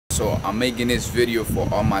So I'm making this video for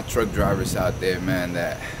all my truck drivers out there, man,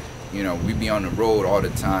 that, you know, we be on the road all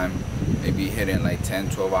the time, maybe hitting like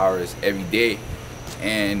 10-12 hours every day,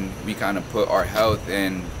 and we kind of put our health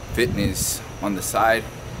and fitness on the side,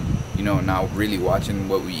 you know, now really watching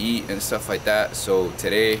what we eat and stuff like that. So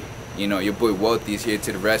today, you know, your boy Wealthy is here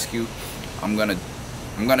to the rescue. I'm gonna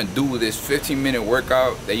do this 15-minute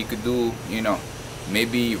workout that you could do, you know,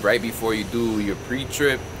 maybe right before you do your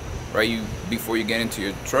pre-trip, before you get into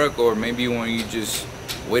your truck, or maybe when you just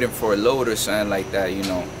waiting for a load or something like that. You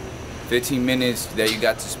know, 15 minutes that you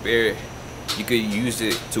got to spare, you could use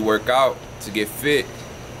it to work out, to get fit,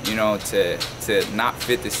 you know, to not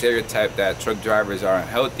fit the stereotype that truck drivers are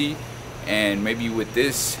unhealthy. And maybe with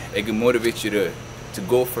this, it can motivate you to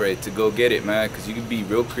go for it, to go get it, man, because you can be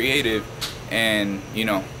real creative, and you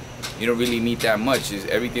know, you don't really need that much.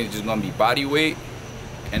 Everything's just gonna be body weight.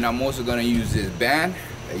 And I'm also gonna use this band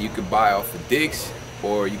that you could buy off of Dick's,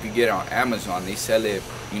 or you could get it on Amazon. They sell it,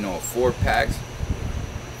 you know, 4 packs.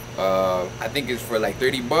 I think it's for like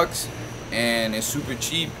 30 bucks, and it's super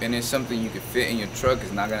cheap, and it's something you can fit in your truck.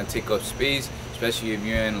 It's not gonna take up space, especially if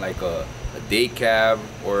you're in like a day cab,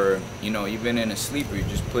 or, you know, even in a sleeper. You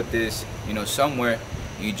just put this, you know, somewhere,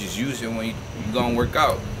 and you just use it when you gonna work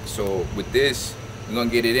out. So with this, we're gonna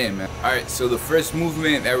get it in, man. All right, so the first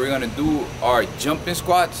movement that we're gonna do are jumping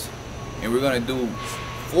squats, and we're gonna do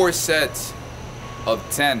 4 sets of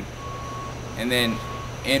 10, and then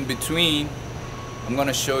in between I'm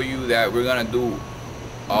gonna show you that we're gonna do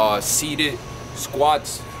seated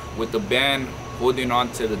squats with the band holding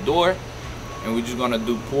on to the door, and we're just gonna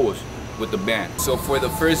do pulls with the band. So for the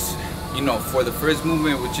first, you know, for the first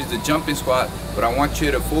movement, which is the jumping squat, what I want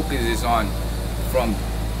you to focus is on from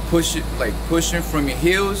pushing from your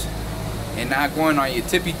heels and not going on your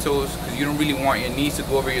tippy toes, because you don't really want your knees to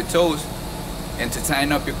go over your toes. And to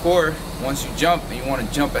tighten up your core, once you jump, and you want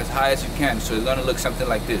to jump as high as you can, so it's gonna look something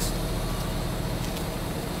like this.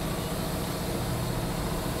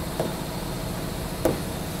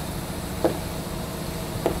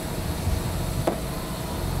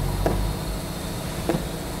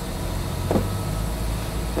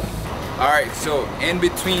 Alright, so in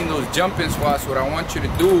between those jumping squats, what I want you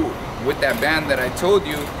to do with that band that I told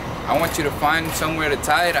you, I want you to find somewhere to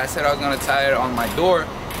tie it. I said I was gonna tie it on my door,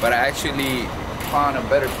 but I actually found a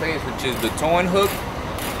better place, which is the towing hook,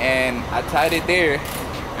 and I tied it there.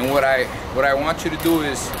 And what I want you to do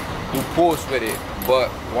is do pulls with it, but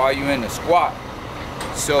while you're in the squat.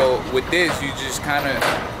 So with this, you just kind of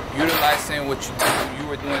utilizing what you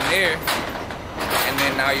were doing there, and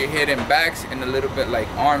then now you're hitting backs and a little bit like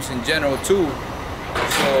arms in general too.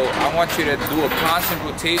 So I want you to do a constant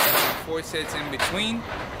rotation, 4 sets in between.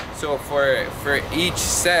 So for each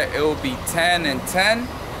set, it will be 10 and 10.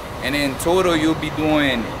 And in total, you'll be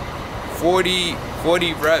doing 40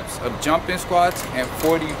 reps of jumping squats and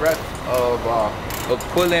 40 reps of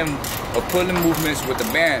pulling movements with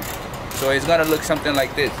the band. So it's gonna look something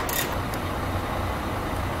like this.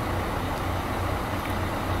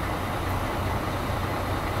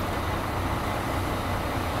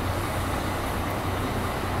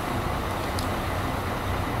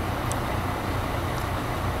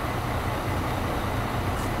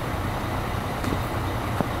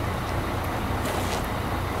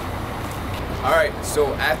 Alright,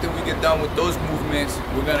 so after we get done with those movements,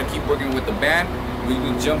 we're gonna keep working with the band. We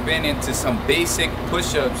can jump into some basic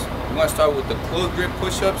push-ups. We're gonna start with the close grip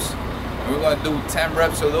push-ups, and we're gonna do 10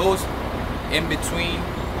 reps of those in between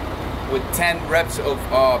with 10 reps of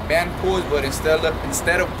band pulls. But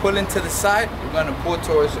instead of pulling to the side, we're gonna pull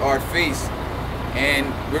towards our face, and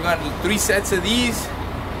we're gonna do 3 sets of these.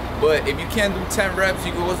 But if you can't do 10 reps,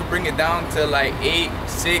 you can also bring it down to like 8,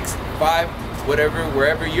 6, 5, whatever,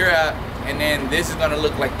 wherever you're at. And then this is gonna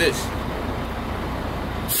look like this.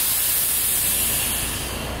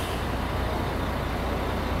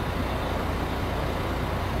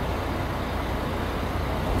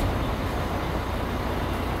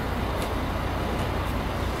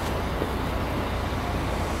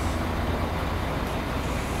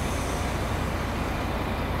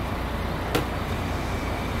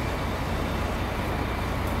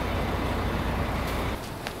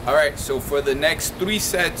 Alright, so for the next 3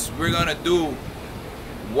 sets, we're gonna do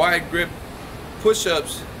wide grip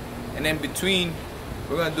push-ups, and in between,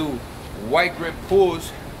 we're gonna do wide grip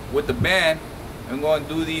pulls with the band. I'm gonna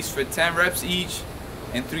do these for 10 reps each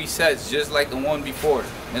and 3 sets, just like the one before.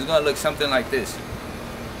 And it's gonna look something like this.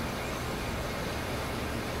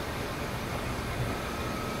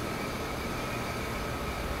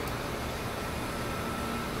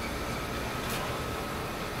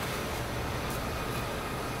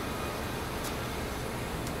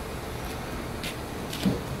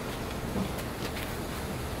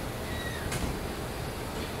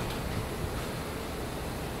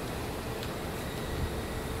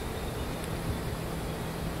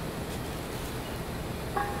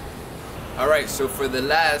 Alright, so for the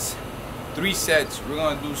last 3 sets, we're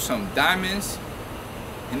gonna do some diamonds,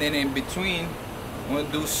 and then in between, we're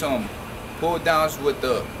gonna do some pull downs with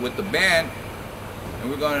the band,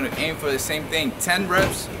 and we're gonna aim for the same thing, 10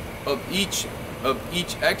 reps of each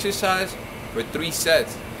exercise for 3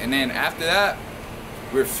 sets. And then after that,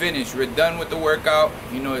 we're finished. We're done with the workout.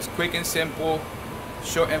 You know, it's quick and simple,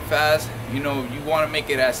 short and fast. You know, you want to make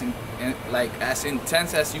it as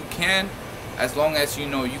intense as you can, as long as you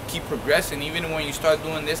know you keep progressing. Even when you start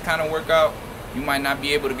doing this kind of workout, you might not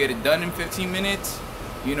be able to get it done in 15 minutes.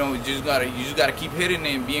 You know, you just gotta keep hitting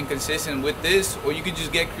it and being consistent with this, or you could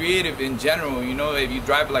just get creative in general. You know, if you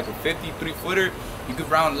drive like a 53-footer, you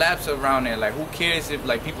could round laps around it. Like, who cares if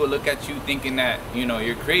like people look at you thinking that, you know,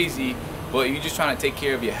 you're crazy, but you're just trying to take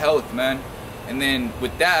care of your health, man. And then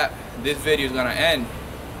with that, this video is gonna end.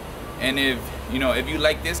 And if you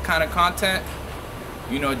like this kind of content,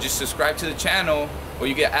 you know, just subscribe to the channel, or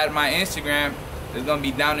you can add my Instagram. It's gonna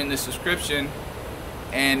be down in the description.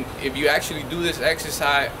 And if you actually do this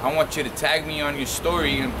exercise, I want you to tag me on your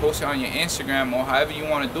story and post it on your Instagram, or however you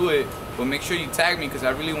want to do it. But make sure you tag me, because I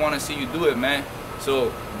really want to see you do it, man.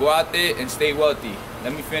 So go out there and stay wealthy.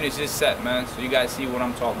 Let me finish this set, man, so you guys see what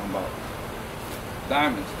I'm talking about.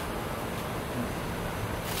 Diamonds.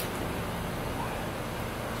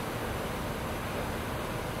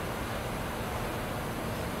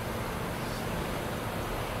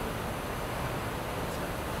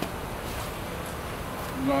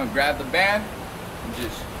 I'm gonna grab the band and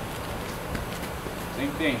just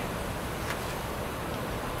same thing.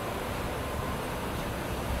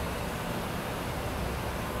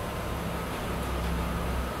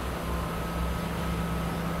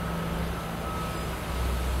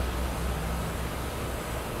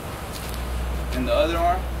 And the other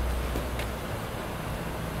arm.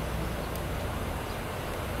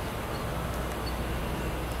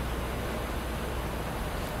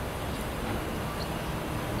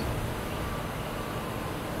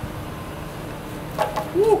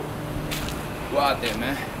 Woo! Go out there,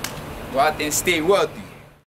 man. Go out there and stay wealthy.